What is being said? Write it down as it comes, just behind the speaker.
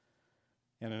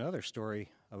And another story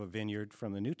of a vineyard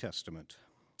from the New Testament.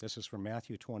 This is from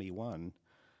Matthew 21,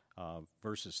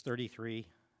 verses 33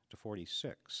 to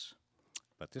 46.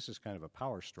 But this is kind of a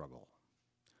power struggle.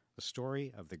 The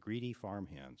story of the greedy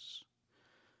farmhands.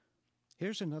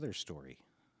 Here's another story.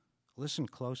 Listen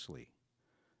closely.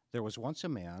 There was once a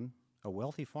man, a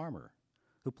wealthy farmer,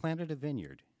 who planted a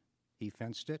vineyard. He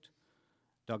fenced it,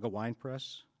 dug a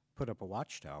winepress, put up a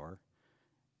watchtower,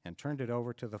 and turned it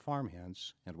over to the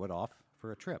farmhands and went off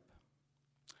for a trip.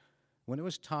 When it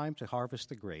was time to harvest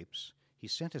the grapes, he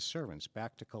sent his servants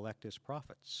back to collect his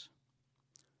profits.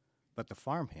 But the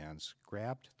farmhands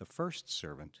grabbed the first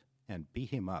servant and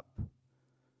beat him up.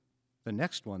 The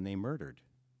next one they murdered.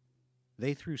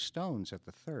 They threw stones at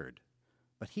the third,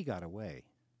 but he got away.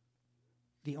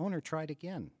 The owner tried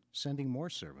again, sending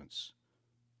more servants.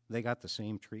 They got the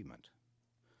same treatment.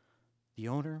 The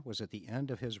owner was at the end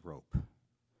of his rope.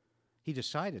 He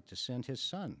decided to send his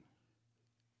son.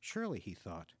 Surely, he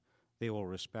thought, they will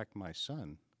respect my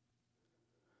son.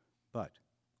 But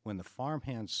when the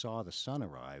farmhands saw the son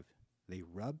arrive, they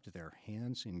rubbed their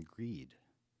hands in greed.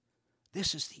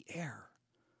 This is the heir.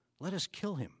 Let us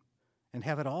kill him and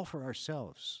have it all for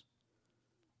ourselves.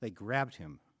 They grabbed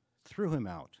him, threw him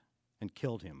out, and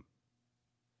killed him.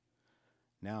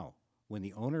 Now, when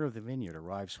the owner of the vineyard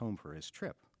arrives home for his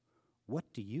trip, what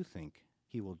do you think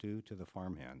he will do to the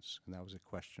farmhands? And that was a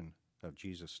question of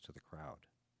Jesus to the crowd.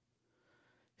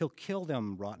 He'll kill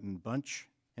them, rotten bunch,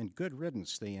 and good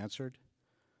riddance, they answered.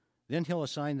 Then he'll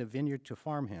assign the vineyard to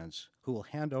farmhands who will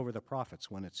hand over the profits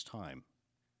when it's time.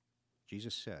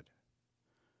 Jesus said,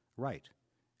 right,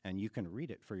 and you can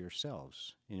read it for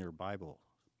yourselves in your Bibles.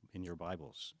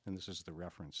 And this is the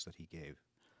reference that he gave.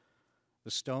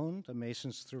 The stone the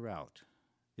masons threw out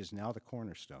is now the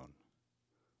cornerstone.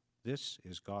 This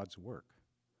is God's work.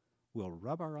 We'll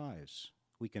rub our eyes.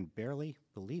 We can barely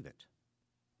believe it.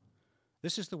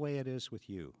 This is the way it is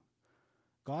with you.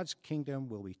 God's kingdom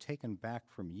will be taken back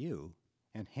from you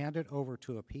and handed over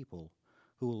to a people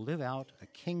who will live out a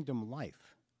kingdom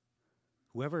life.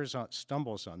 Whoever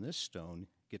stumbles on this stone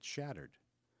gets shattered.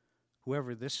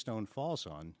 Whoever this stone falls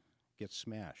on gets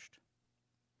smashed.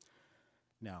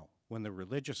 Now, when the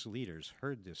religious leaders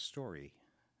heard this story,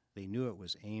 they knew it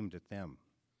was aimed at them.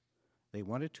 They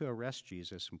wanted to arrest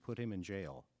Jesus and put him in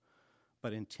jail,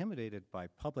 but intimidated by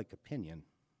public opinion,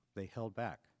 they held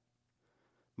back.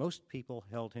 Most people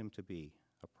held him to be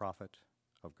a prophet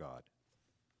of God.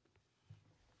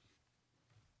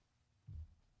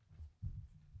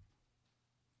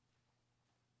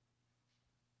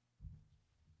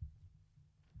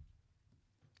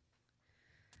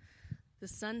 The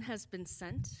Son has been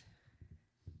sent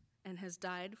and has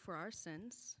died for our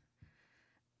sins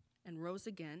and rose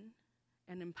again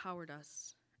and empowered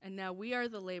us. And now we are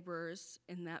the laborers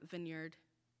in that vineyard,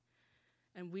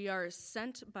 and we are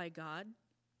sent by God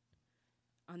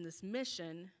on this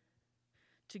mission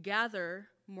to gather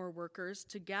more workers,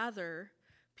 to gather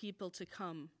people to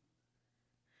come.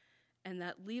 And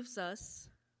that leaves us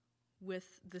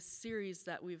with the series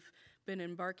that we've been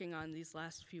embarking on these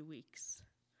last few weeks.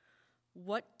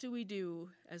 What do we do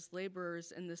as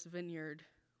laborers in this vineyard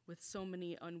with so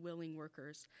many unwilling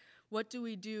workers? What do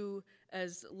we do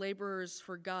as laborers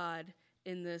for God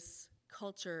in this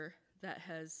culture that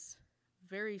has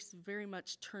very, very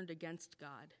much turned against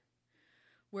God?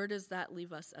 Where does that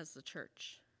leave us as the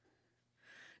church?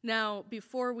 Now,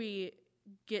 before we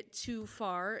get too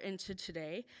far into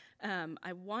today,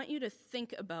 I want you to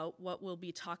think about what we'll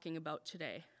be talking about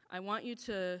today. I want you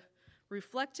to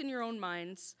reflect in your own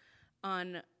minds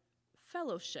on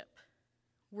fellowship.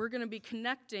 We're going to be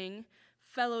connecting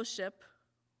fellowship,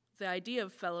 the idea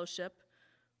of fellowship,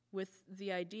 with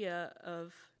the idea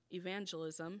of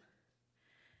evangelism,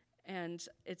 and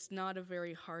it's not a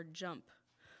very hard jump.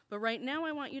 But right now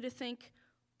I want you to think,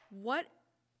 what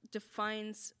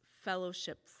defines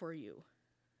fellowship for you?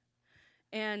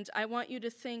 And I want you to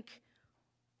think,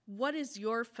 what is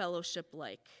your fellowship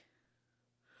like?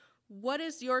 What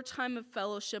is your time of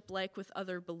fellowship like with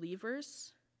other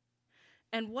believers?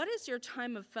 And what is your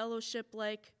time of fellowship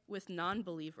like with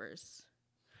non-believers?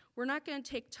 We're not going to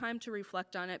take time to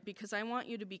reflect on it because I want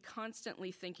you to be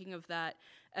constantly thinking of that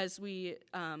as we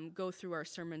go through our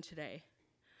sermon today.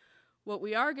 What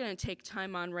we are going to take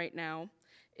time on right now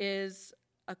is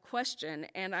a question,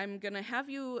 and I'm going to have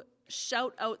you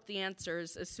shout out the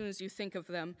answers as soon as you think of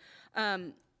them.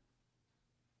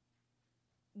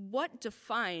 What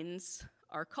defines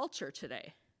our culture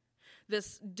today?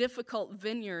 This difficult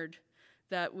vineyard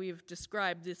that we've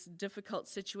described, this difficult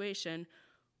situation,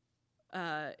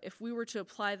 if we were to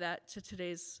apply that to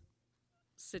today's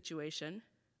situation,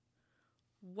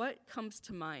 what comes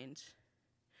to mind?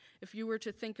 if you were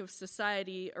to think of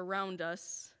society around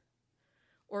us,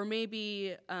 or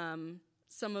maybe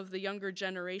some of the younger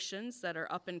generations that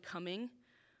are up and coming,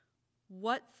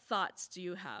 what thoughts do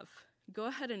you have? Go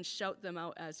ahead and shout them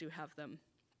out as you have them.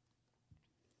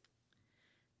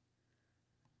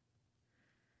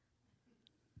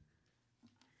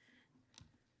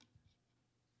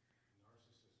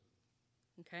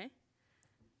 Okay?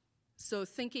 So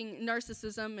thinking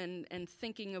narcissism and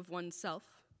thinking of oneself.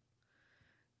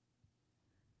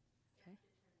 Okay.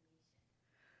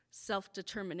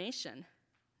 Self-determination.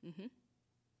 Mm-hmm.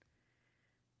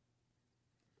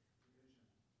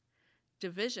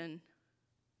 Division.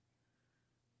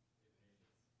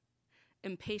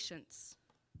 Impatience.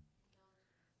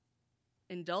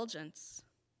 Indulgence.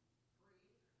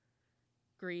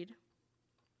 Greed.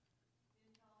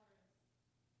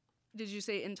 Did you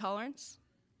say intolerance?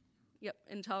 Yep,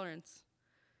 intolerance.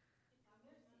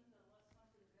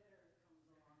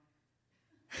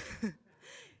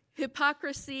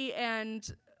 Hypocrisy and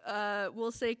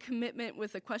we'll say commitment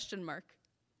with a question mark.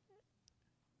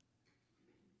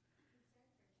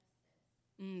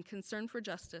 Concern for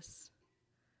justice.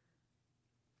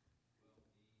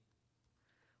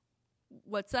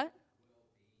 What's that?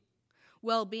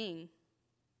 Well-being.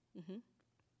 Mm-hmm.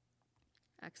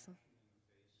 Excellent.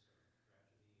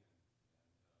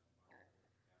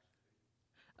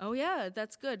 Oh yeah,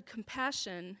 that's good.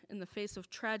 Compassion in the face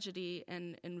of tragedy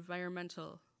and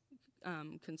environmental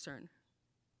concern.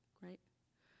 Right?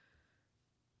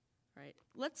 Right.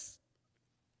 Let's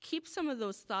keep some of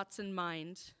those thoughts in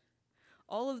mind.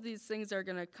 All of these things are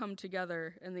going to come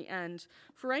together in the end.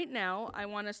 For right now, I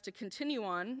want us to continue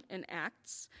on in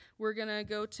Acts. We're going to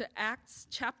go to Acts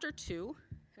chapter 2,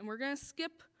 and we're going to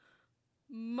skip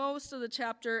most of the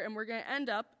chapter, and we're going to end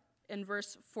up in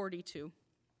verse 42.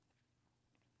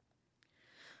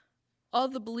 All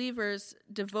the believers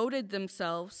devoted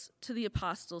themselves to the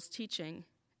apostles' teaching,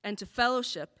 and to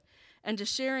fellowship, and to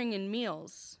sharing in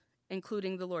meals,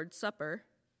 including the Lord's Supper,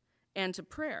 and to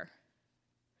prayer.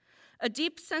 A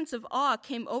deep sense of awe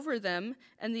came over them,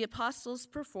 and the apostles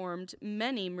performed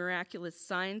many miraculous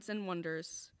signs and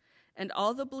wonders. And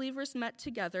all the believers met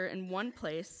together in one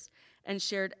place and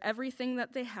shared everything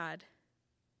that they had.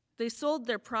 They sold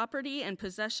their property and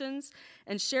possessions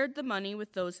and shared the money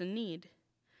with those in need.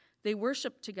 They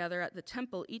worshiped together at the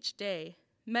temple each day,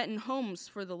 met in homes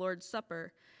for the Lord's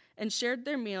Supper, and shared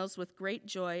their meals with great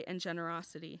joy and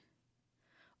generosity.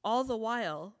 All the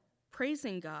while,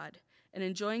 praising God and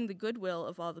enjoying the goodwill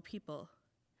of all the people.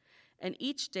 And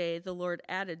each day the Lord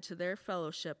added to their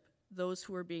fellowship those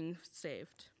who were being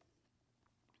saved.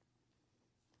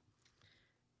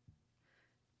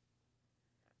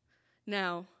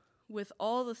 Now, with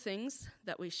all the things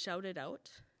that we shouted out,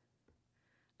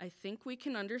 I think we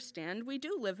can understand we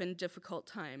do live in difficult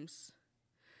times.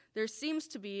 There seems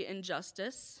to be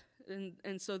injustice,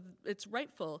 and so it's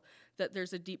rightful that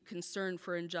there's a deep concern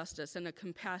for injustice and a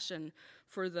compassion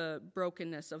for the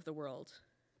brokenness of the world.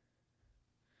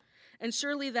 And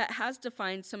surely that has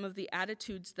defined some of the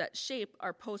attitudes that shape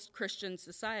our post-Christian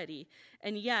society.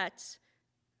 And yet,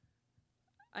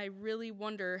 I really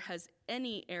wonder, has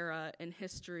any era in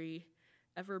history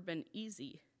ever been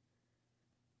easy?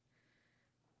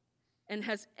 And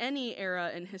has any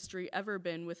era in history ever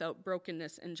been without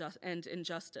brokenness and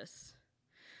injustice?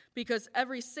 Because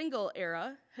every single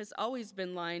era has always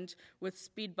been lined with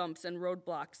speed bumps and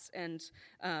roadblocks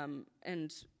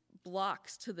and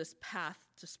blocks to this path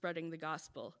to spreading the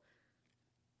gospel.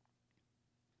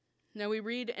 Now we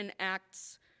read in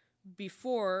Acts,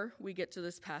 before we get to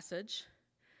this passage,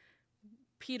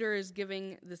 Peter is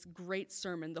giving this great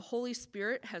sermon. The Holy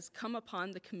Spirit has come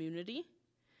upon the community,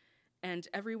 and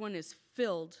everyone is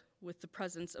filled with the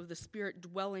presence of the Spirit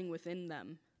dwelling within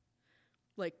them.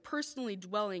 Like personally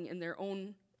dwelling in their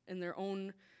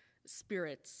own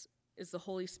spirits is the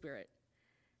Holy Spirit.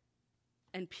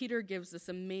 And Peter gives this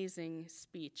amazing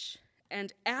speech.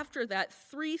 And after that,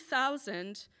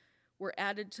 3,000 were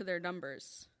added to their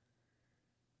numbers.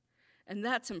 And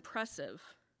that's impressive.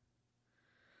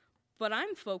 But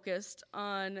I'm focused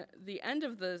on the end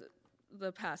of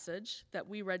the passage that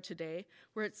we read today,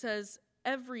 where it says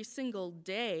every single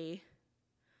day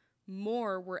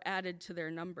more were added to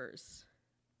their numbers.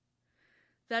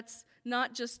 That's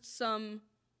not just some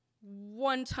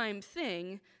one-time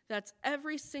thing. That's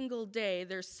every single day.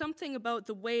 There's something about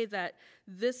the way that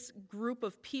this group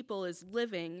of people is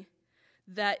living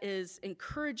that is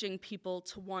encouraging people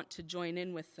to want to join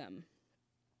in with them.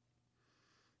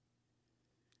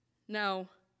 Now,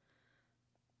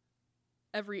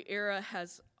 every era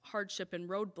has hardship and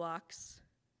roadblocks,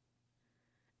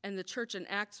 and the church in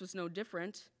Acts was no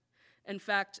different. In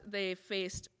fact, they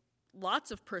faced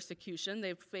lots of persecution.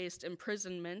 They faced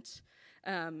imprisonment.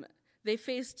 They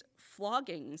faced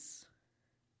floggings.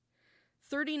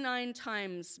 39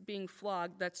 times being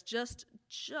flogged, that's just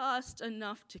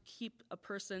enough to keep a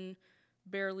person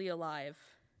barely alive.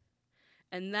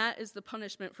 And that is the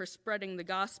punishment for spreading the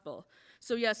gospel.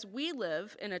 So yes, we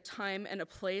live in a time and a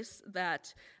place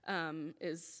that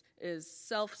is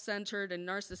self-centered and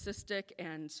narcissistic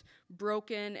and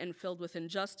broken and filled with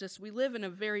injustice. We live in a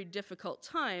very difficult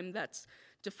time that's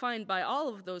defined by all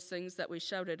of those things that we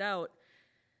shouted out.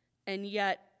 And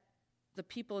yet, the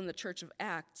people in the Church of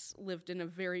Acts lived in a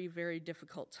very, very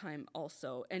difficult time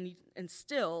also. And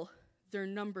still, their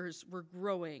numbers were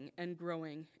growing and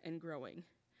growing and growing.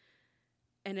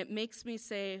 And it makes me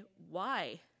say,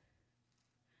 why?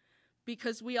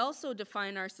 Because we also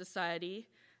define our society,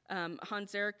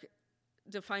 Hans Erik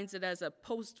defines it as a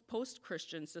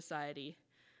post-Christian society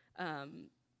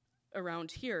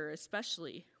around here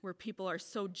especially, where people are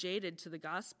so jaded to the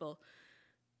gospel.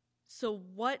 So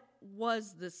what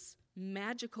was this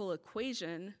magical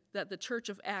equation that the Church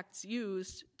of Acts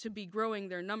used to be growing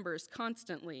their numbers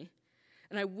constantly?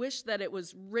 And I wish that it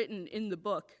was written in the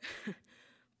book,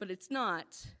 but it's not.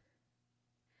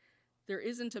 There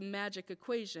isn't a magic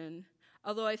equation,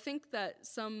 although I think that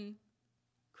some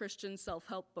Christian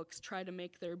self-help books try to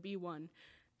make there be one.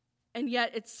 And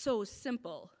yet it's so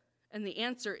simple. And the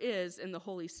answer is in the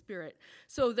Holy Spirit.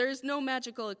 So there's no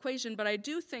magical equation, but I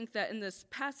do think that in this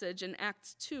passage in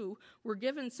Acts 2, we're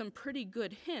given some pretty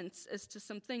good hints as to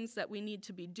some things that we need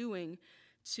to be doing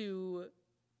to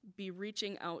be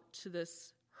reaching out to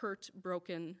this hurt,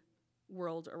 broken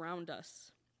world around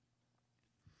us.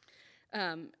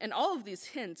 And all of these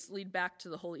hints lead back to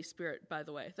the Holy Spirit, by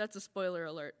the way. That's a spoiler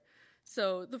alert.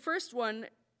 So the first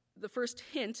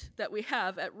hint that we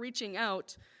have at reaching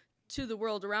out to the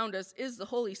world around us is the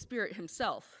Holy Spirit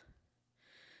himself.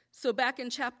 So back in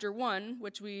chapter 1,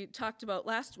 which we talked about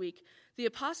last week, the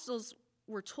apostles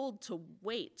were told to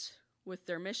wait with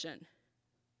their mission.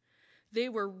 They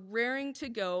were raring to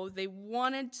go. They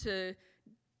wanted to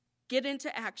get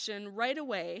into action right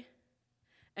away,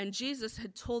 and Jesus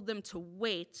had told them to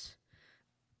wait.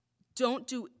 Don't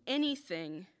do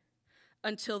anything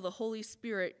until the Holy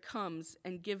Spirit comes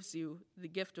and gives you the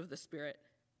gift of the Spirit.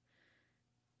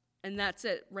 And that's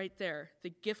it right there,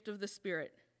 the gift of the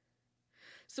Spirit.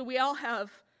 So we all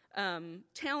have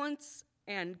talents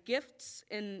and gifts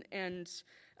and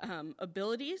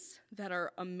abilities that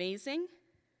are amazing.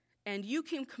 And you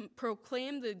can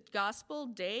proclaim the gospel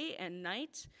day and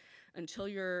night until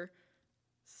your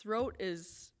throat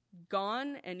is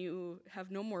gone and you have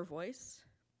no more voice.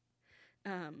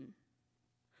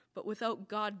 But without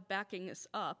God backing us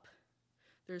up,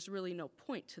 there's really no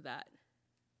point to that.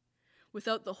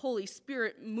 Without the Holy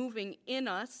Spirit moving in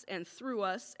us and through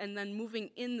us, and then moving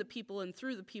in the people and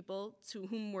through the people to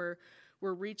whom we're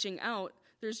reaching out,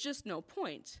 there's just no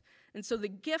point. And so the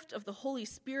gift of the Holy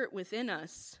Spirit within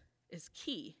us is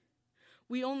key.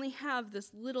 We only have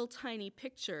this little tiny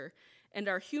picture, and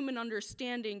our human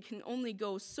understanding can only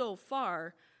go so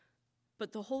far,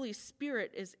 but the Holy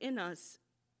Spirit is in us,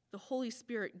 the Holy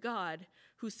Spirit God,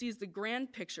 who sees the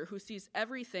grand picture, who sees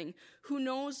everything, who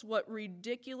knows what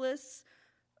ridiculous,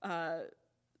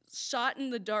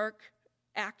 shot-in-the-dark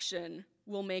action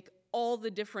will make all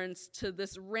the difference to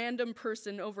this random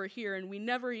person over here, and we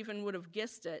never even would have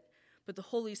guessed it, but the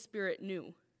Holy Spirit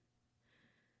knew.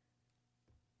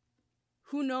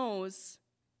 Who knows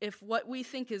if what we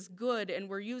think is good and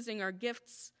we're using our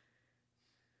gifts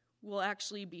will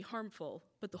actually be harmful,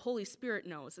 but the Holy Spirit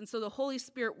knows. And so the Holy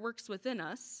Spirit works within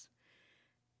us,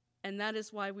 and that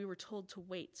is why we were told to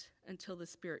wait until the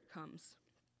Spirit comes.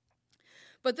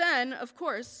 But then, of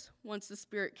course, once the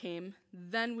Spirit came,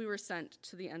 then we were sent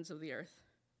to the ends of the earth.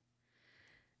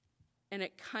 And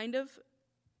it kind of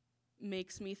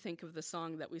makes me think of the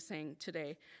song that we sang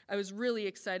today. I was really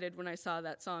excited when I saw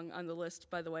that song on the list,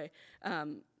 by the way.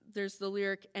 There's the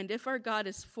lyric, "And if our God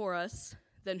is for us,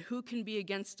 then who can be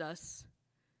against us?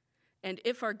 And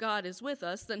if our God is with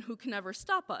us, then who can ever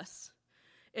stop us?"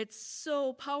 It's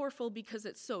so powerful because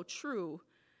it's so true.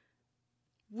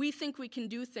 We think we can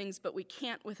do things, but we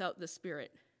can't without the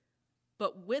Spirit.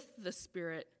 But with the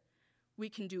Spirit, we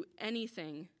can do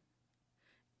anything,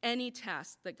 any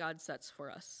task that God sets for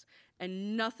us,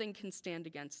 and nothing can stand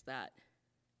against that.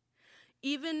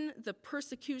 Even the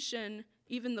persecution,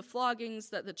 even the floggings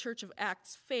that the Church of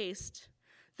Acts faced,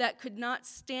 that could not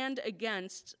stand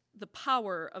against the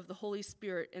power of the Holy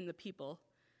Spirit in the people.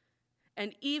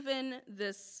 And even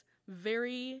this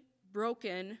very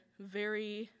broken,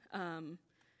 very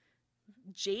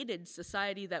jaded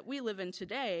society that we live in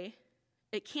today,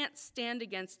 It can't stand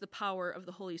against the power of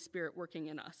the Holy Spirit working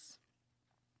in us.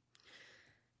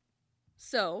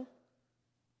 So,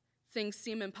 things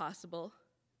seem impossible,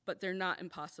 but they're not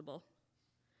impossible.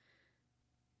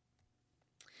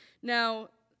 Now,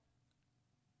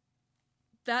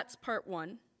 that's part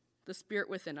one, the Spirit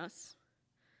within us.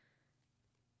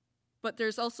 But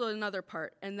there's also another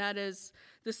part, and that is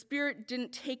the Spirit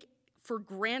didn't take for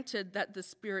granted that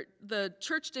the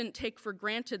church didn't take for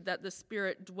granted that the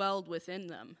Spirit dwelled within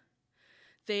them.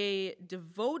 They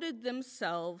devoted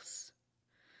themselves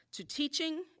to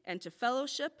teaching and to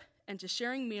fellowship and to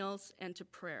sharing meals and to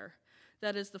prayer.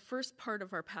 That is the first part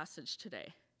of our passage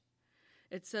today.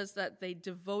 It says that they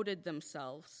devoted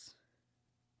themselves.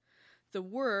 The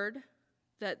word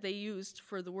that they used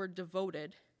for the word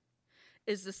devoted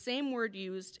is the same word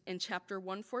used in chapter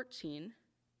 114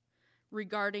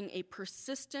 regarding a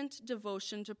persistent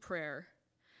devotion to prayer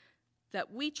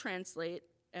that we translate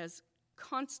as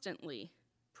constantly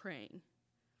praying.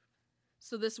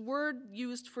 So this word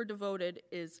used for devoted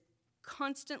is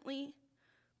constantly,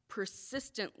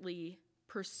 persistently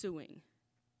pursuing.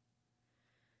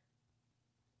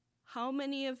 How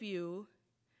many of you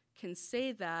can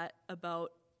say that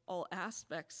about all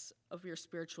aspects of your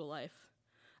spiritual life?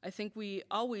 I think we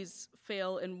always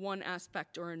fail in one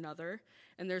aspect or another,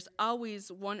 and there's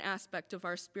always one aspect of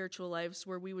our spiritual lives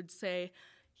where we would say,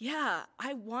 yeah,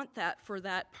 I want that for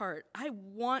that part. I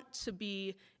want to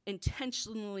be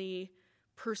intentionally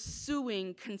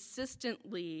pursuing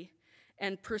consistently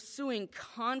and pursuing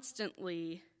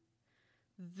constantly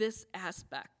this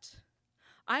aspect.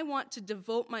 I want to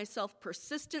devote myself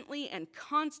persistently and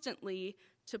constantly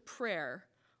to prayer,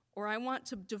 or I want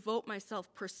to devote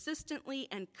myself persistently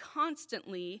and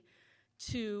constantly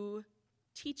to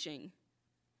teaching,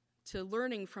 to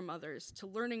learning from others, to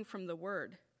learning from the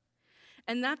Word.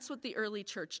 And that's what the early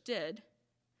church did.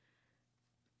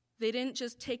 They didn't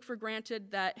just take for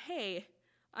granted that, hey,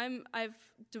 I've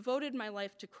devoted my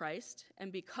life to Christ,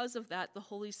 and because of that, the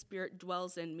Holy Spirit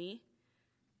dwells in me.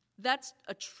 That's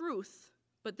a truth,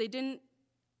 but they didn't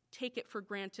take it for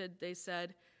granted. They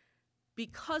said,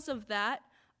 because of that,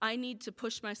 I need to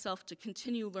push myself to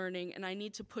continue learning, and I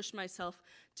need to push myself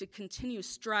to continue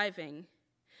striving,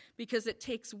 because it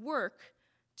takes work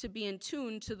to be in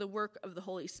tune to the work of the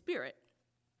Holy Spirit.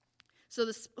 So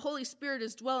the Holy Spirit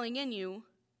is dwelling in you,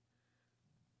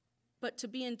 but to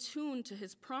be in tune to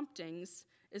his promptings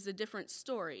is a different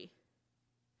story.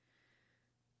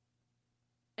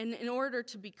 And in order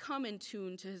to become in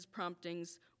tune to his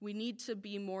promptings, we need to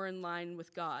be more in line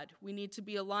with God. We need to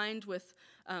be aligned with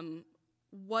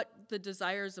what the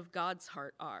desires of God's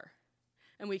heart are.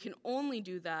 And we can only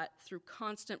do that through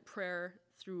constant prayer,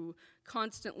 through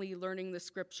constantly learning the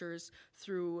scriptures,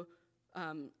 through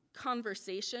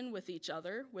conversation with each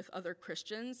other, with other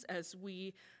Christians, as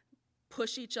we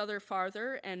push each other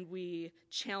farther and we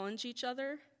challenge each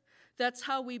other. That's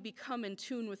how we become in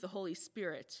tune with the Holy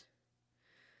Spirit.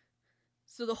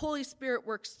 So the Holy Spirit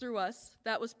works through us.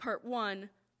 That was part one.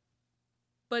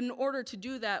 But in order to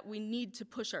do that, we need to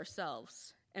push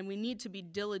ourselves, and we need to be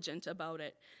diligent about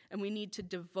it, and we need to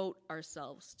devote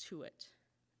ourselves to it.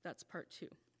 That's part two.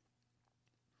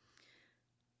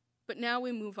 But now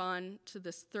we move on to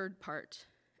this third part,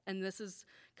 and this is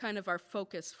kind of our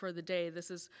focus for the day. This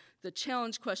is the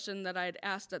challenge question that I had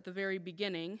asked at the very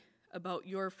beginning about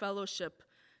your fellowship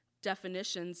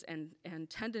definitions and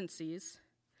tendencies.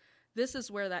 This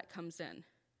is where that comes in.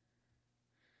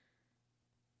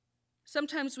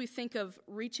 Sometimes we think of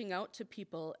reaching out to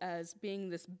people as being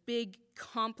this big,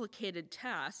 complicated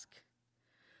task,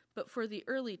 but for the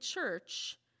early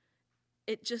church,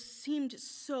 it just seemed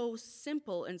so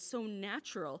simple and so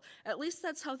natural. At least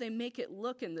that's how they make it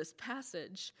look in this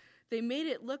passage. They made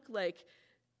it look like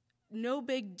no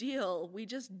big deal. We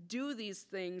just do these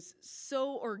things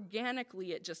so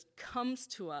organically, it just comes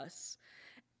to us.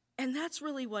 And that's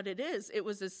really what it is. It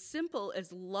was as simple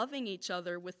as loving each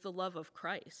other with the love of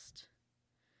Christ.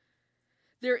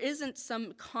 There isn't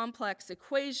some complex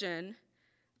equation.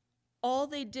 All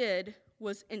they did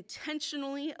was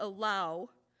intentionally allow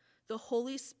the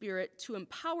Holy Spirit to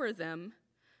empower them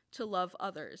to love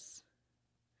others.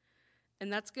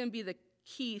 And that's going to be the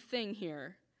key thing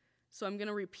here. So I'm going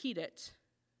to repeat it.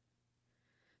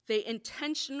 They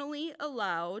intentionally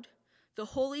allowed the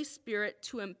Holy Spirit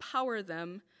to empower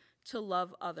them to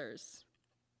love others.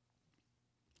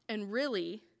 And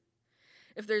really,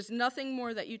 if there's nothing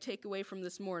more that you take away from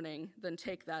this morning, then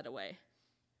take that away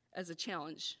as a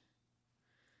challenge.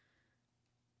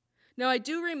 Now, I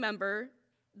do remember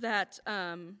that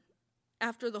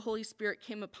after the Holy Spirit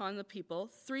came upon the people,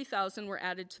 3,000 were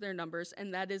added to their numbers,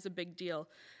 and that is a big deal.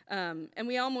 And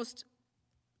we almost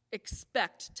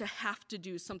expect to have to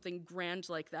do something grand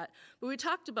like that. But we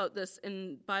talked about this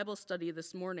in Bible study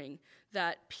this morning,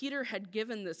 that Peter had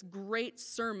given this great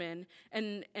sermon,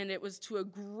 and it was to a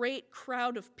great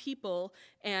crowd of people,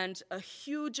 and a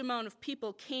huge amount of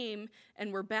people came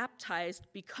and were baptized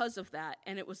because of that,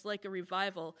 and it was like a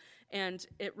revival, and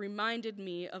it reminded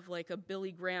me of like a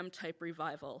Billy Graham type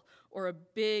revival, or a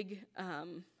big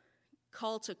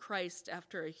call to Christ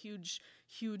after a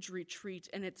huge retreat,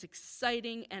 and it's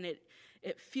exciting and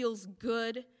it feels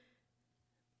good.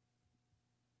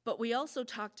 But we also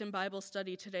talked in Bible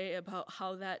study today about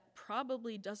how that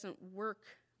probably doesn't work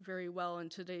very well in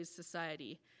today's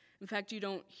society. In fact, you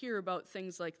don't hear about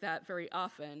things like that very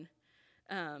often.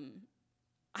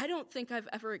 I don't think I've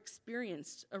ever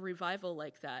experienced a revival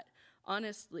like that.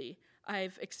 Honestly,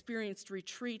 I've experienced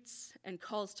retreats and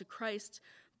calls to Christ,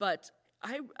 but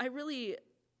I really,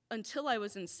 until I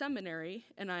was in seminary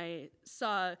and I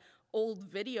saw old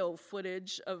video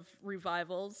footage of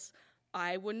revivals,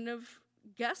 I wouldn't have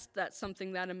guessed that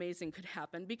something that amazing could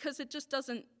happen, because it just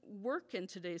doesn't work in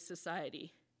today's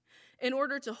society. In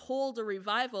order to hold a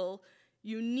revival,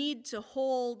 you need to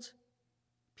hold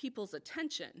people's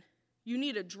attention. You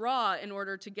need a draw in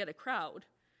order to get a crowd.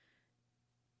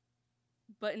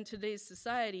 But in today's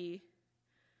society,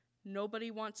 nobody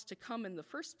wants to come in the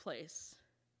first place.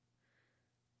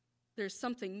 There's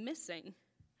something missing.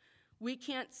 We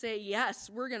can't say, yes,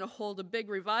 we're going to hold a big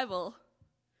revival.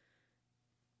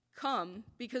 Come,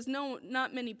 because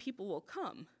not many people will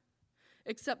come,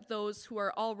 except those who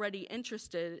are already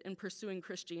interested in pursuing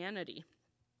Christianity.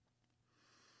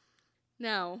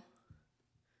 Now,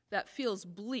 that feels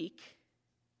bleak,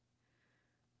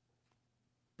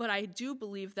 but I do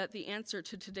believe that the answer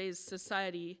to today's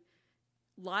society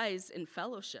lies in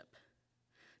fellowship.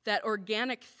 That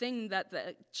organic thing that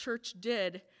the church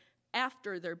did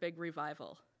after their big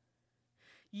revival.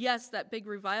 Yes, that big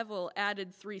revival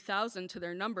added 3,000 to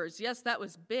their numbers. Yes, that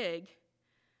was big.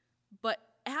 But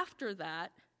after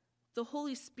that, the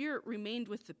Holy Spirit remained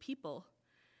with the people.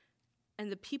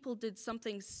 And the people did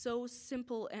something so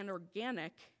simple and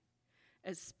organic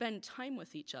as spend time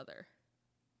with each other.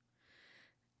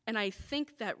 And I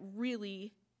think that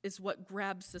really is what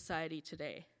grabs society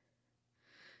today.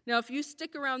 Now, if you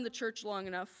stick around the church long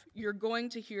enough, you're going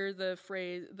to hear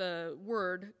the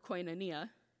word koinonia,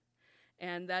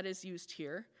 and that is used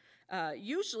here.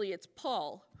 Usually it's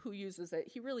Paul who uses it.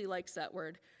 He really likes that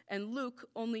word. And Luke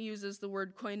only uses the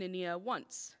word koinonia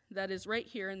once. That is right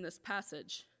here in this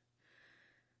passage.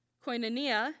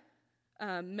 Koinonia,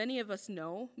 many of us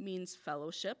know, means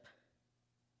fellowship,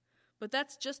 but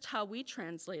that's just how we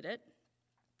translate it.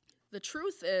 The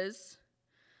truth is,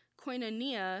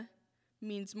 koinonia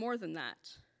means more than that.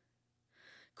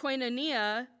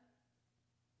 Koinonia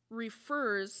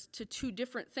refers to two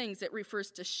different things. It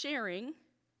refers to sharing,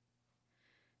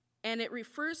 and it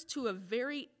refers to a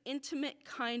very intimate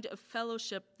kind of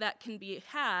fellowship that can be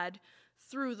had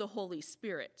through the Holy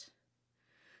Spirit.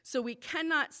 So we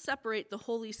cannot separate the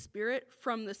Holy Spirit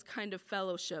from this kind of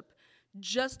fellowship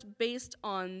just based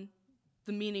on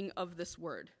the meaning of this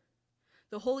word.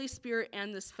 The Holy Spirit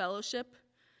and this fellowship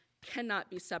cannot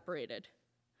be separated.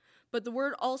 But the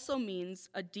word also means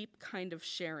a deep kind of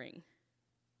sharing.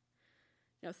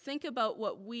 Now think about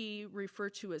what we refer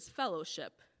to as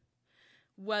fellowship,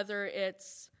 whether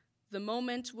it's the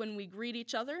moment when we greet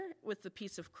each other with the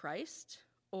peace of Christ,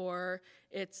 or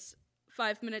it's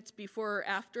 5 minutes before or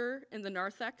after in the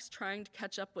narthex trying to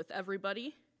catch up with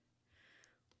everybody.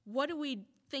 What do we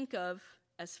think of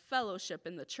as fellowship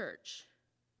in the church?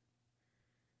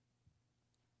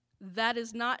 That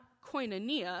is not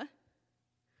koinonia.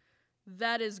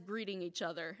 That is greeting each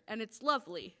other, and it's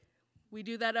lovely. We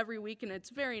do that every week, and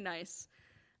it's very nice.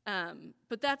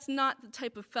 But that's not the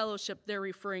type of fellowship they're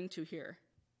referring to here.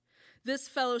 This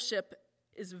fellowship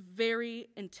is very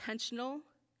intentional,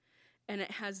 and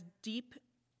it has deep,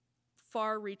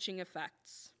 far-reaching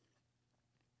effects.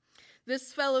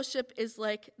 This fellowship is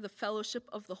like the fellowship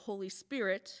of the Holy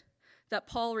Spirit that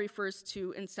Paul refers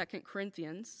to in 2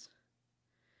 Corinthians.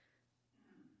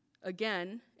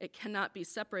 Again, it cannot be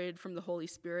separated from the Holy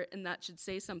Spirit, and that should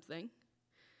say something.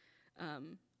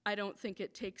 I don't think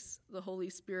it takes the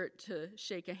Holy Spirit to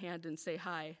shake a hand and say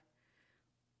hi.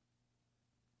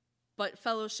 But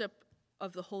fellowship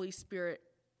of the Holy Spirit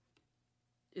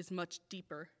is much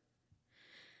deeper.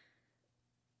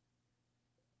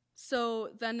 So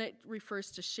then it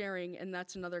refers to sharing, and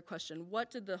that's another question.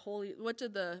 What did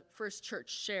the first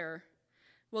church share?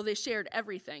 Well, they shared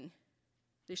everything.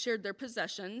 They shared their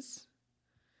possessions.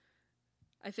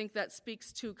 I think that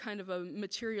speaks to kind of a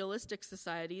materialistic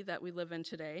society that we live in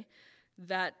today,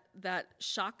 that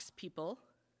shocks people.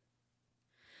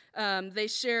 They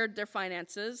shared their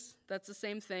finances. That's the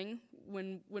same thing.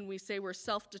 When we say we're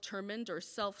self-determined or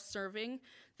self-serving,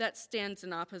 that stands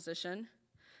in opposition.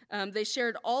 They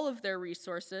shared all of their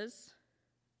resources.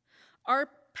 Our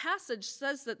passage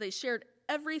says that they shared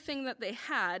everything that they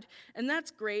had, and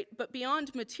that's great, but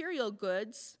beyond material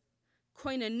goods,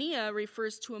 koinonia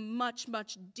refers to a much,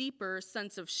 much deeper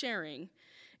sense of sharing.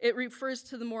 It refers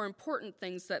to the more important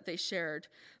things that they shared,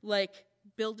 like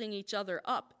building each other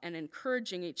up and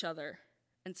encouraging each other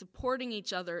and supporting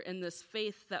each other in this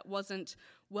faith that wasn't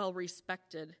well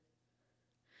respected.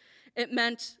 It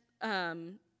meant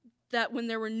that when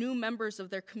there were new members of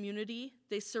their community,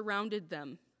 they surrounded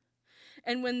them.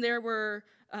 And when there were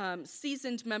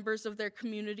seasoned members of their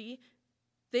community,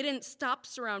 they didn't stop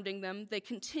surrounding them, they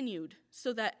continued,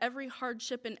 so that every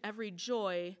hardship and every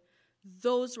joy,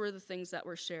 those were the things that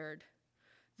were shared.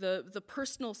 The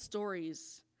personal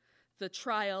stories, the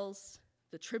trials,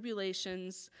 the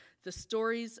tribulations, the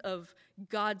stories of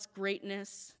God's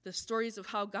greatness, the stories of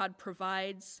how God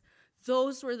provides,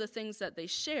 those were the things that they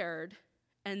shared,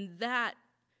 and that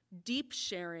deep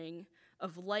sharing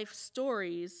of life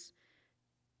stories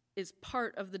is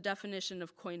part of the definition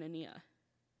of koinonia.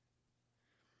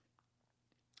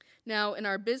 Now, in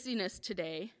our busyness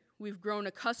today, we've grown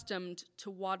accustomed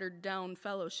to watered-down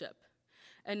fellowship,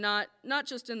 and not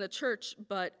just in the church,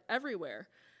 but everywhere.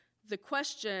 The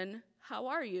question, how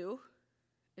are you,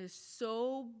 is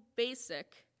so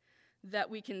basic that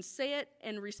we can say it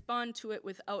and respond to it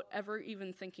without ever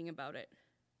even thinking about it.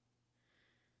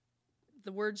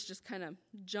 The words just kind of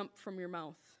jump from your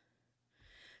mouth.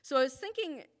 So I was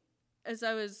thinking, as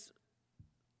I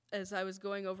was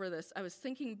going over this, I was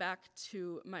thinking back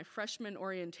to my freshman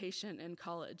orientation in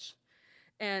college.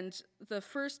 And the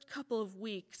first couple of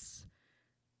weeks,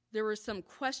 there were some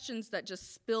questions that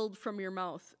just spilled from your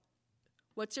mouth.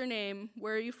 What's your name?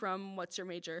 Where are you from? What's your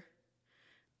major?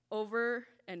 Over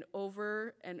and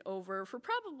over and over for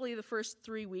probably the first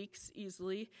 3 weeks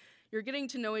easily. You're getting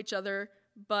to know each other,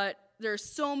 but there are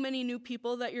so many new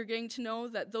people that you're getting to know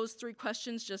that those 3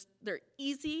 questions they're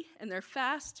easy and they're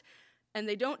fast and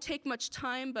they don't take much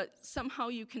time, but somehow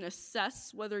you can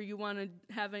assess whether you want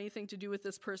to have anything to do with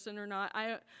this person or not.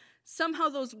 Somehow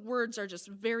those words are just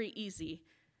very easy.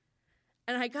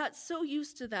 And I got so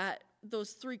used to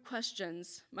those 3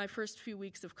 questions my first few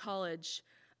weeks of college.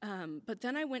 But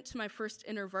then I went to my first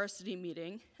InterVarsity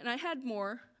meeting, and I had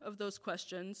more of those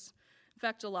questions. In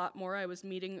fact, a lot more. I was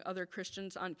meeting other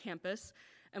Christians on campus,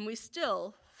 and we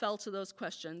still fell to those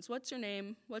questions. What's your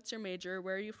name? What's your major?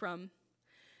 Where are you from?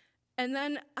 And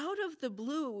then out of the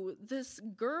blue, this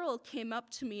girl came up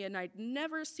to me, and I'd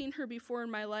never seen her before in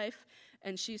my life,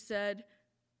 and she said,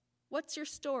 "What's your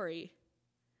story?"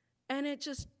 And it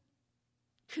just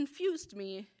confused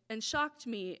me and shocked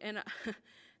me,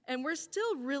 and we're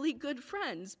still really good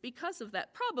friends because of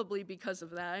that, probably because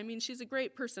of that. I mean, she's a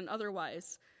great person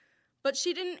otherwise. But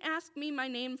she didn't ask me my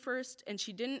name first, and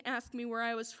she didn't ask me where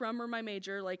I was from or my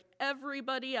major like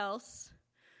everybody else.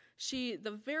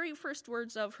 The very first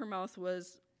words of her mouth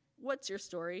was, "What's your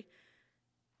story?"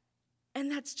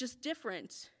 And that's just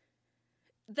different.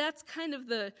 That's kind of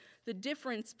the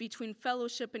difference between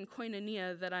fellowship and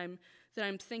koinonia that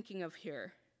I'm thinking of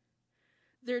here.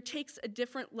 There takes a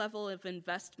different level of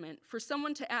investment. For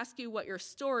someone to ask you what your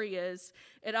story is,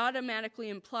 it automatically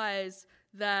implies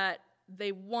that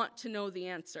they want to know the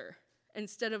answer,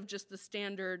 instead of just the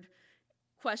standard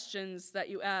questions that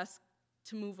you ask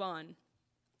to move on.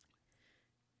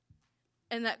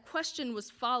 And that question was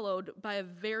followed by a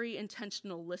very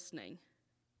intentional listening.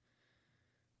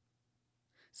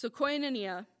 So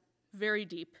koinonia, very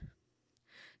deep.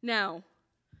 Now,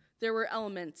 there were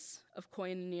elements of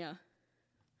koinonia.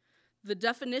 The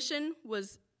definition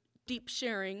was deep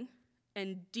sharing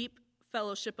and deep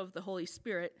fellowship of the Holy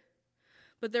Spirit,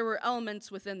 but there were elements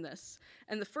within this.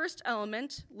 And the first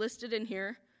element listed in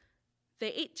here,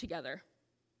 they ate together.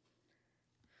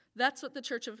 That's what the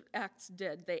Church of Acts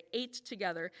did. They ate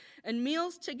together. And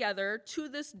meals together, to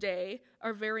this day,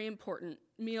 are very important.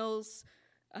 Meals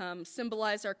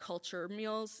symbolize our culture.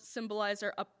 Meals symbolize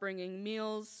our upbringing.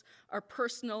 Meals are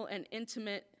personal and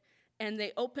intimate, and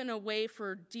they open a way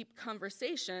for deep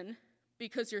conversation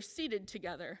because you're seated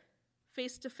together,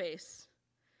 face to face.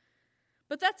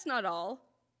 But that's not all.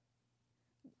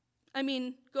 I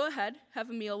mean, go ahead, have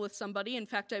a meal with somebody. In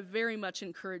fact, I very much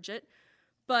encourage it.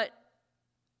 But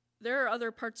there are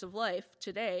other parts of life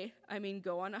today. I mean,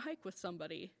 go on a hike with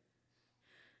somebody.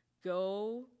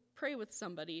 Go pray with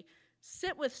somebody.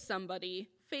 Sit with somebody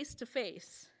face to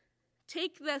face.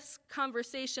 Take this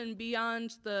conversation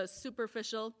beyond the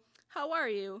superficial, "How are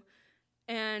you?"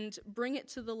 and bring it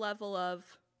to the level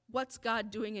of, what's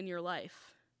God doing in your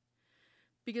life?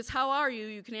 Because how are you?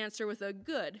 You can answer with a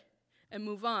good and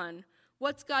move on.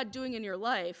 What's God doing in your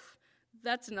life?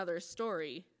 That's another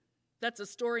story. That's a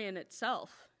story in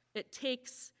itself. It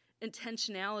takes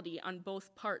intentionality on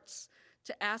both parts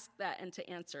to ask that and to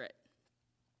answer it.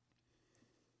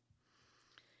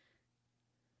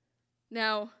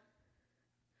 Now,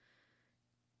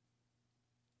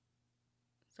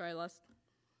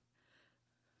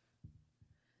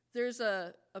 there's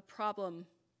a problem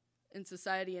in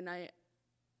society, and I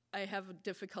have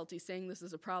difficulty saying this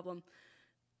is a problem.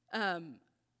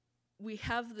 We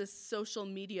have this social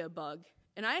media bug,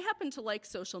 and I happen to like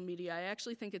social media. I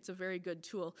actually think it's a very good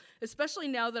tool, especially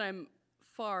now that I'm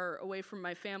far away from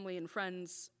my family and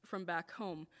friends from back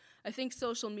home. I think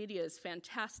social media is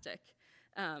fantastic,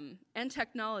 and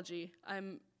technology.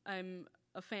 I'm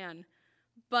a fan,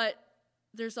 but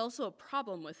there's also a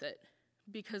problem with it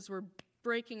because we're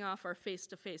breaking off our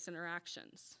face-to-face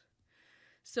interactions.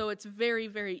 So it's very,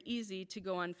 very easy to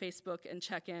go on Facebook and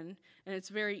check in, and it's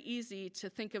very easy to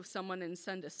think of someone and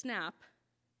send a snap,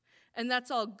 and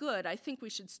that's all good. I think we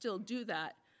should still do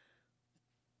that.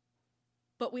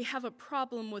 But we have a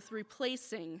problem with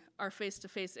replacing our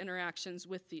face-to-face interactions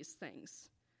with these things,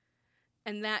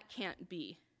 and that can't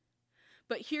be.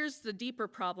 But here's the deeper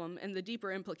problem and the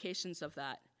deeper implications of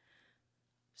that.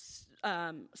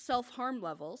 Self-harm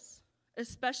levels,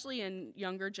 especially in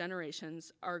younger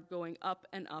generations, are going up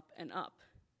and up and up.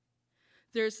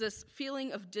 There's this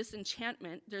feeling of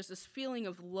disenchantment, there's this feeling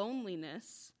of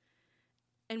loneliness,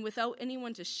 and without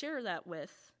anyone to share that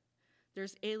with,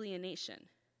 there's alienation.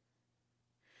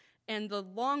 And the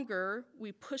longer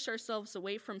we push ourselves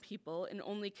away from people and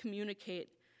only communicate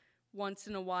once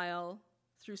in a while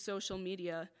through social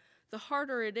media, the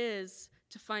harder it is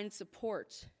to find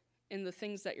support in the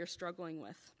things that you're struggling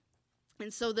with.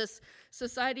 And so this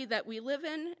society that we live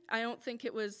in, I don't think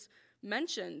it was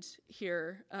mentioned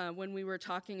here when we were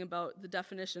talking about the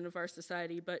definition of our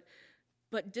society, but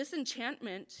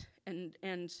disenchantment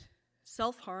and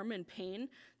self-harm and pain,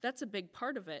 that's a big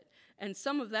part of it. And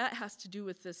some of that has to do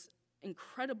with this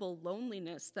incredible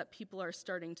loneliness that people are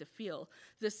starting to feel,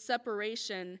 this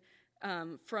separation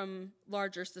from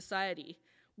larger society.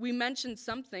 We mentioned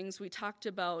some things. We talked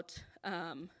about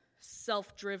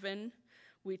self-driven.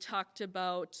 We talked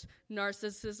about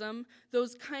narcissism.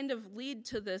 Those kind of lead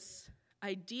to this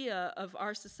idea of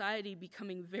our society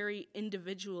becoming very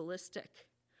individualistic.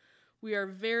 We are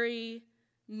very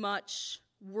much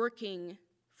working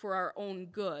for our own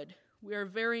good. We are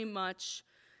very much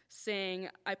saying,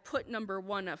 I put numero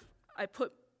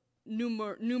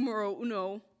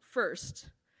uno first.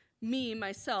 Me,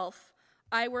 myself,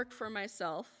 I work for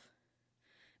myself,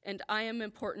 and I am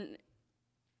important,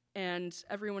 and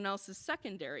everyone else is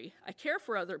secondary. I care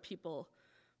for other people,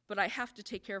 but I have to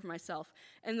take care of myself.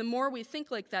 And the more we think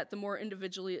like that, the more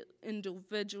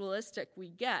individualistic we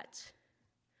get,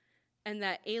 and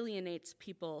that alienates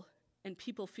people, and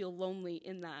people feel lonely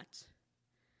in that.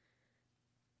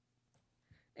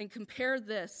 And compare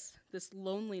this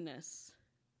loneliness,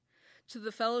 to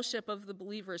the fellowship of the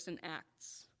believers in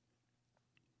Acts.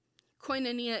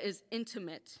 Koinonia is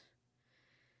intimate,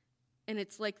 and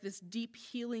it's like this deep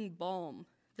healing balm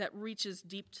that reaches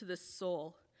deep to the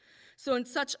soul. So in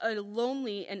such a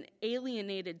lonely and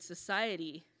alienated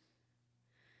society,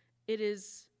 it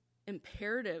is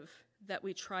imperative that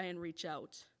we try and reach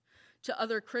out to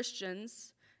other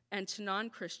Christians and to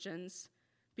non-Christians,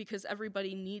 because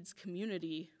everybody needs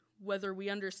community, whether we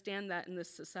understand that in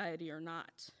this society or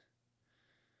not.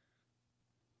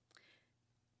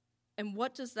 And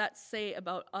what does that say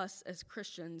about us as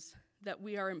Christians, that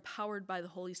we are empowered by the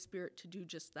Holy Spirit to do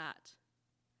just that?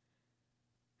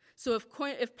 So if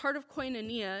part of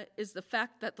koinonia is the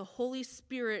fact that the Holy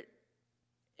Spirit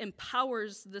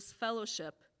empowers this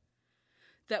fellowship,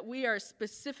 that we are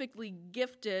specifically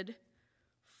gifted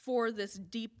for this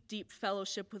deep, deep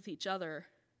fellowship with each other,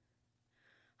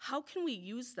 how can we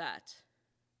use that?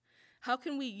 How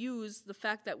can we use the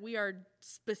fact that we are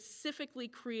specifically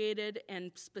created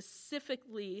and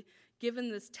specifically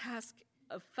given this task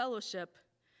of fellowship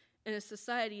in a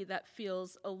society that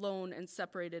feels alone and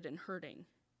separated and hurting?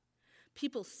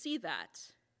 People see that.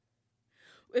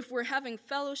 If we're having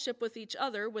fellowship with each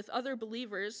other, with other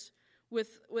believers,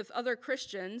 with other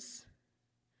Christians,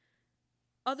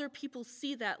 other people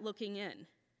see that looking in.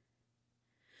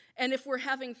 And if we're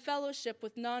having fellowship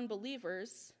with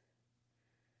non-believers,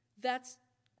 that's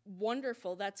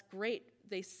wonderful, that's great.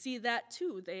 They see that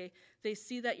too. They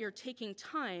see that you're taking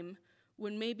time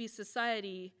when maybe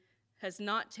society has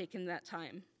not taken that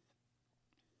time.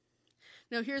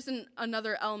 Now here's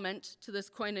another element to this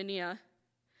koinonia.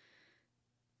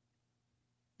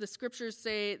 the scriptures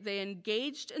say they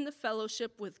engaged in the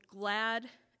fellowship with glad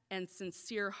and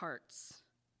sincere hearts.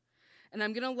 And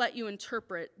I'm going to let you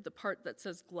interpret the part that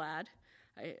says glad.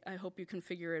 I hope you can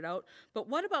figure it out. But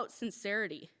what about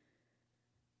sincerity?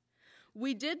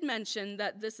 We did mention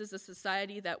that this is a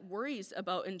society that worries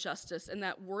about injustice and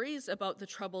that worries about the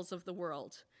troubles of the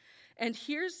world. And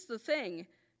here's the thing.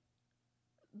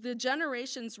 The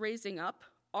generations raising up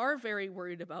are very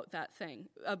worried about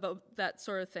that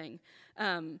sort of thing.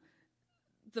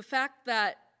 The fact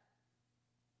that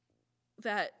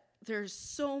there's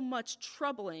so much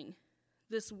troubling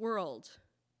this world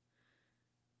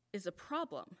is a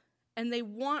problem, and they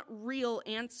want real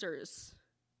answers.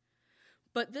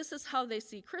 But this is how they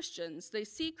see Christians. They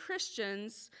see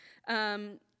Christians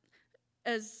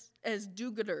as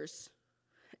do-gooders,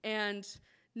 and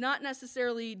not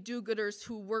necessarily do-gooders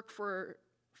who work for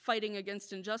fighting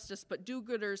against injustice, but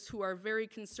do-gooders who are very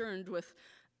concerned with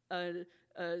an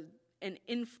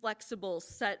inflexible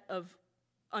set of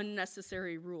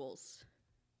unnecessary rules.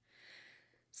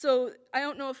 So I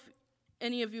don't know if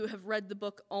any of you have read the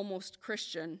book Almost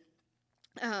Christian,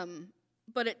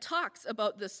 but it talks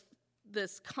about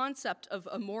this concept of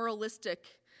a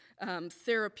moralistic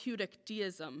therapeutic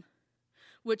deism,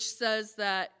 which says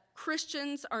that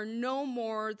Christians are no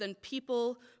more than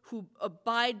people who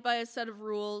abide by a set of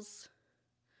rules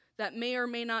that may or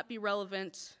may not be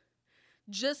relevant,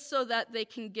 just so that they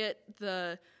can get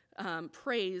the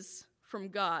praise from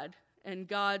God, and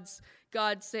God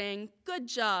saying, "Good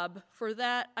job, for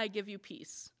that I give you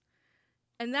peace."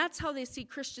 And that's how they see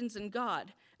Christians and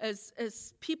God,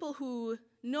 as people who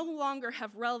no longer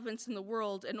have relevance in the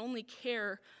world and only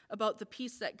care about the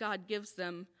peace that God gives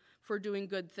them for doing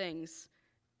good things.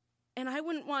 And I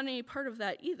wouldn't want any part of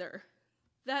that either.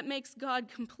 That makes God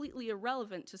completely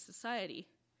irrelevant to society.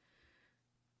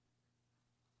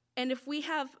 And if we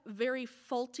have very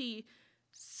faulty,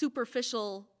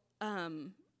 superficial,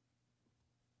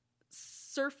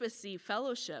 surfacey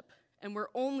fellowship, and we're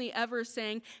only ever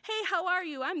saying, "Hey, how are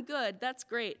you? I'm good. That's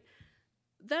great."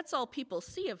 That's all people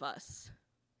see of us.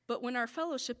 But when our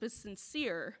fellowship is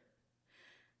sincere,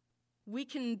 we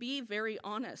can be very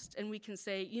honest, and we can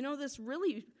say, this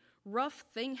really rough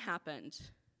thing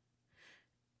happened.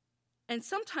 And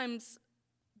sometimes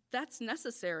that's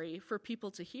necessary for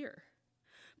people to hear,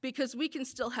 because we can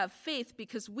still have faith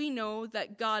because we know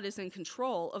that God is in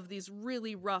control of these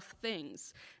really rough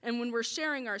things. And when we're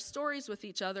sharing our stories with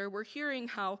each other, we're hearing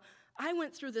how I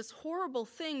went through this horrible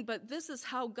thing, but this is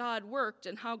how God worked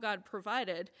and how God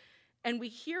provided. And we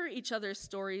hear each other's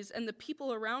stories, and the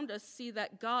people around us see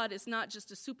that God is not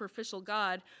just a superficial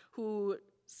God who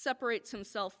separates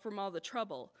himself from all the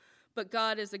trouble, but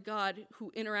God is a God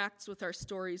who interacts with our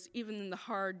stories even in the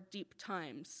hard, deep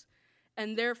times.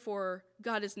 And therefore,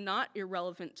 God is not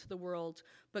irrelevant to the world,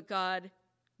 but God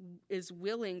is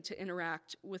willing to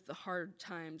interact with the hard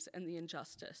times and the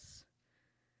injustice.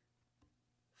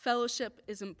 Fellowship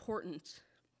is important.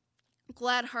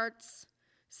 Glad hearts,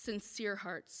 sincere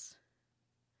hearts.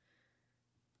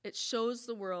 It shows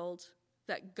the world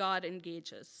that God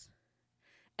engages.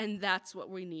 And that's what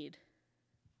we need.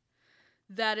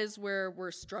 That is where we're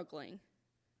struggling.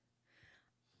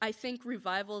 I think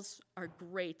revivals are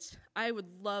great. I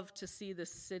would love to see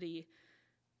this city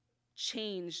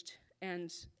changed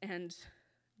and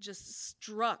just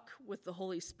struck with the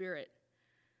Holy Spirit.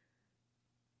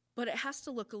 But it has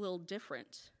to look a little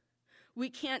different. We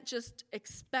can't just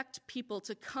expect people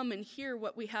to come and hear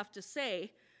what we have to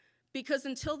say, because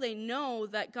until they know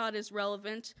that God is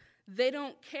relevant, they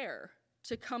don't care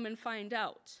to come and find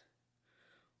out.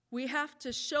 We have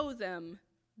to show them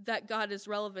that God is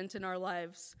relevant in our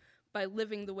lives by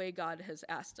living the way God has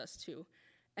asked us to,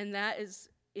 and that is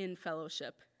in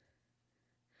fellowship.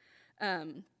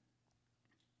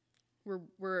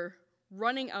 We're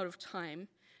running out of time,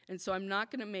 and so I'm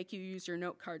not going to make you use your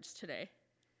note cards today.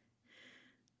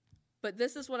 But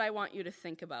this is what I want you to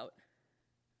think about.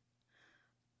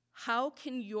 How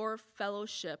can your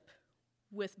fellowship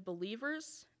with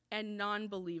believers and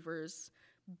non-believers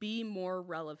be more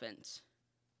relevant?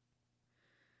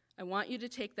 I want you to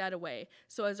take that away.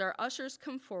 So as our ushers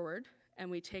come forward and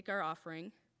we take our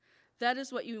offering, that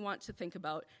is what you want to think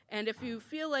about. And if you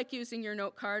feel like using your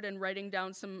note card and writing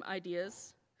down some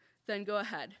ideas, then go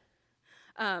ahead.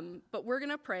 But we're going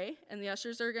to pray, and the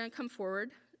ushers are going to come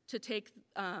forward to take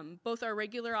both our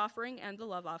regular offering and the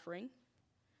love offering.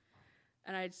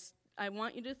 And I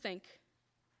want you to think,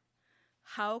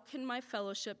 how can my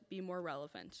fellowship be more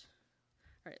relevant?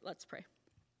 All right, let's pray.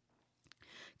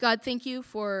 God, thank you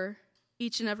for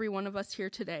each and every one of us here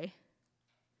today.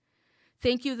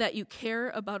 Thank you that you care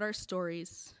about our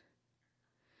stories.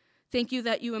 Thank you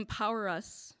that you empower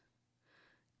us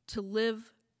to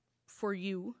live for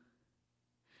you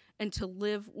and to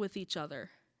live with each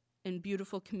other in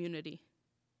beautiful community.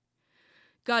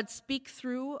 God, speak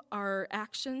through our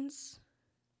actions.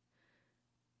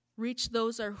 Reach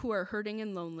those who are hurting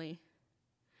and lonely.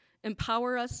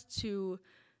 Empower us to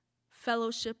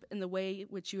fellowship in the way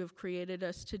which you have created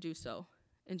us to do so.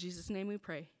 In Jesus' name we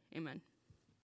pray. Amen.